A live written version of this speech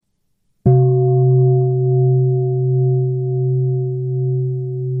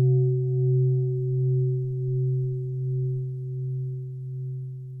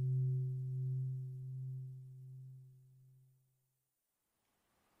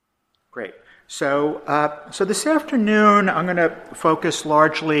Great. So this afternoon, I'm going to focus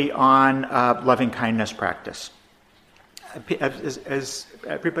largely on loving kindness practice. Has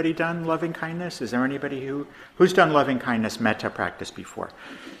everybody done loving kindness? Is there anybody who's done loving kindness metta practice before?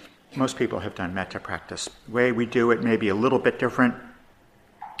 Most people have done metta practice. The way we do it may be a little bit different.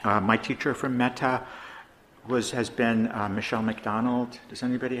 My teacher from metta has been Michelle McDonald. Has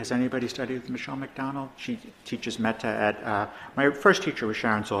anybody studied with Michelle McDonald? She teaches metta at, my first teacher was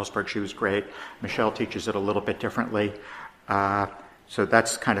Sharon Salzberg. She was great. Michelle teaches it a little bit differently. So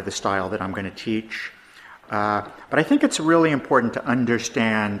that's kind of the style that I'm going to teach. But I think it's really important to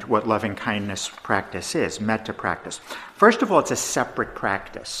understand what loving kindness practice is, metta practice. First of all, it's a separate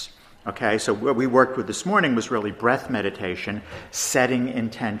practice. Okay, so what we worked with this morning was really breath meditation, setting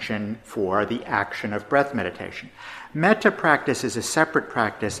intention for the action of breath meditation. Metta practice is a separate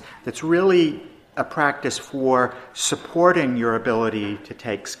practice that's really a practice for supporting your ability to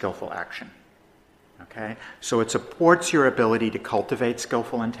take skillful action. Okay, so it supports your ability to cultivate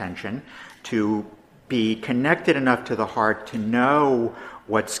skillful intention, to be connected enough to the heart to know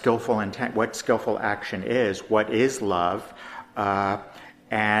what skillful action is, what is love,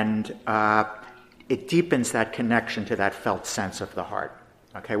 and it deepens that connection to that felt sense of the heart,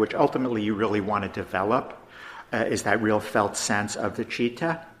 okay, which ultimately you really want to develop, is that real felt sense of the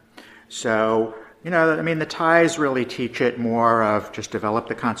citta. So, the Thais really teach it more of just develop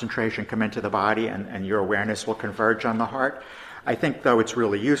the concentration, come into the body, and your awareness will converge on the heart. I think, though, it's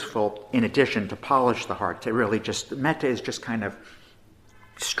really useful, in addition to polish the heart, to really metta is just kind of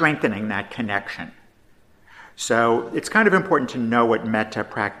strengthening that connection. So it's kind of important to know what metta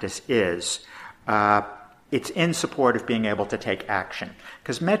practice is. It's in support of being able to take action.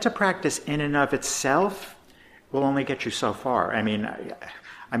 Because metta practice in and of itself will only get you so far. I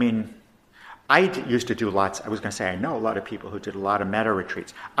used to do lots. I was going to say I know a lot of people who did a lot of metta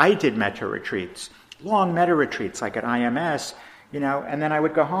retreats. I did metta retreats, long metta retreats like at IMS, and then I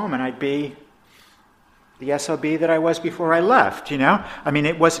would go home and I'd be the SOB that I was before I left,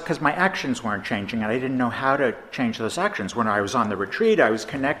 it was because my actions weren't changing and I didn't know how to change those actions. When I was on the retreat, I was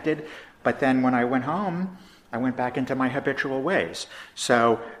connected, but then when I went home, I went back into my habitual ways.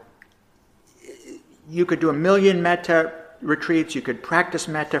 So you could do 1,000,000 metta retreats, you could practice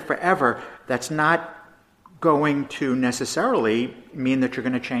metta forever. That's not going to necessarily mean that you're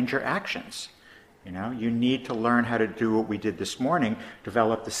going to change your actions. You need to learn how to do what we did this morning,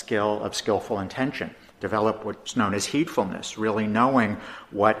 develop the skill of skillful intention. Develop what's known as heedfulness, really knowing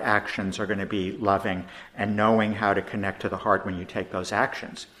what actions are going to be loving and knowing how to connect to the heart when you take those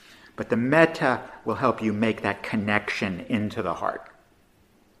actions. But the metta will help you make that connection into the heart.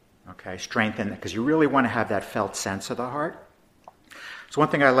 Okay, strengthen it, because you really want to have that felt sense of the heart. So one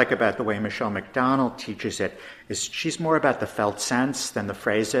thing I like about the way Michelle McDonald teaches it is she's more about the felt sense than the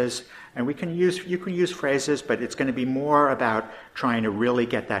phrases. And you can use phrases, but it's going to be more about trying to really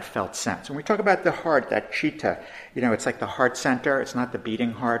get that felt sense. When we talk about the heart, that citta, it's like the heart center. It's not the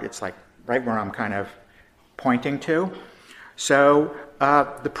beating heart. It's like right where I'm kind of pointing to. So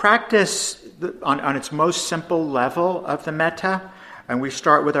the practice on its most simple level of the metta, and we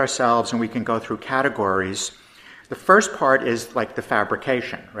start with ourselves and we can go through categories. The first part is like the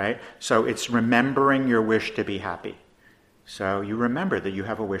fabrication, right? So it's remembering your wish to be happy. So you remember that you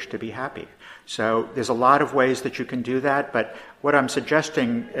have a wish to be happy. So there's a lot of ways that you can do that, but what I'm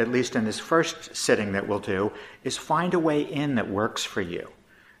suggesting, at least in this first sitting that we'll do, is find a way in that works for you.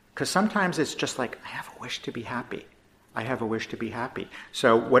 Because sometimes it's just like, I have a wish to be happy. I have a wish to be happy.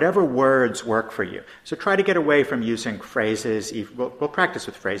 So whatever words work for you. So try to get away from using phrases. We'll practice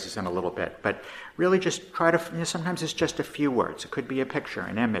with phrases in a little bit, but really just try to, sometimes it's just a few words. It could be a picture,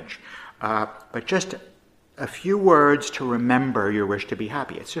 an image, but just a few words to remember your wish to be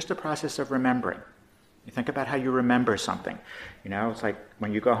happy. It's just a process of remembering. You think about how you remember something. It's like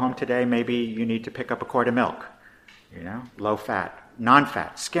when you go home today, maybe you need to pick up a quart of milk. Low fat,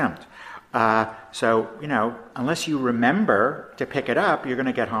 non-fat, skimmed. So, unless you remember to pick it up, you're going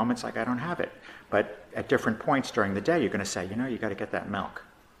to get home, it's like, I don't have it. But at different points during the day, you're going to say, you got to get that milk.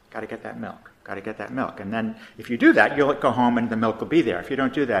 Got to get that milk. Got to get that milk. And then if you do that, you'll go home and the milk will be there. If you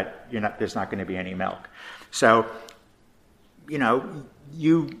don't do that, there's not going to be any milk. So,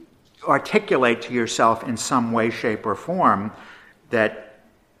 you articulate to yourself in some way, shape, or form that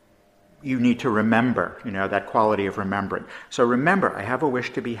you need to remember, that quality of remembering. So remember, I have a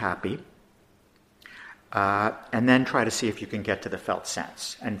wish to be happy. And then try to see if you can get to the felt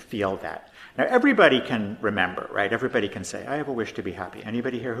sense and feel that. Now, everybody can remember, right? Everybody can say, I have a wish to be happy.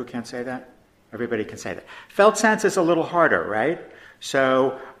 Anybody here who can't say that? Everybody can say that. Felt sense is a little harder, right?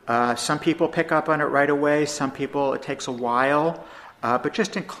 So some people pick up on it right away. Some people, it takes a while. but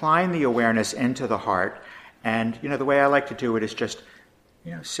just incline the awareness into the heart. And, the way I like to do it is just,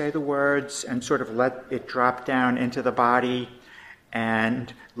 say the words and sort of let it drop down into the body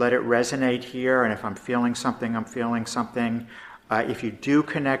and let it resonate here. And if I'm feeling something, I'm feeling something. If you do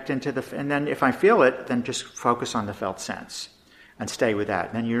connect into and then if I feel it, then just focus on the felt sense and stay with that.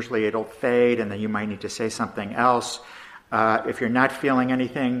 And then usually it'll fade, and then you might need to say something else. If you're not feeling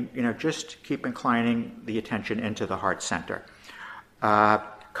anything, just keep inclining the attention into the heart center. A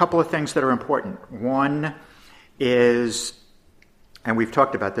couple of things that are important. One is, and we've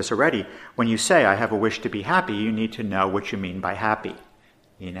talked about this already, when you say, I have a wish to be happy, you need to know what you mean by happy.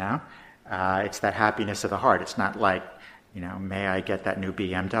 It's that happiness of the heart. It's not like, may I get that new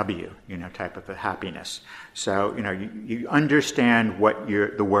BMW, type of a happiness. So, you understand what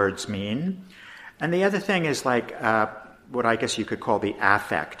the words mean. And the other thing is like what I guess you could call the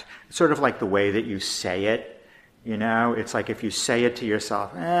affect. It's sort of like the way that you say it. It's like if you say it to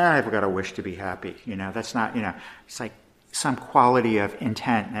yourself, I've got a wish to be happy. That's not, it's like some quality of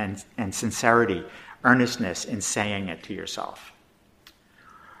intent and sincerity, earnestness in saying it to yourself.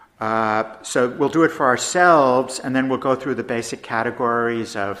 So we'll do it for ourselves, and then we'll go through the basic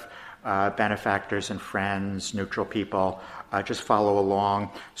categories of benefactors and friends, neutral people. Just follow along.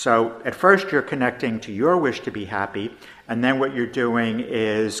 So at first you're connecting to your wish to be happy, and then what you're doing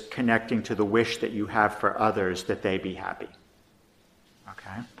is connecting to the wish that you have for others that they be happy.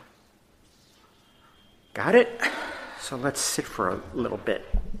 Okay? Got it? So let's sit for a little bit.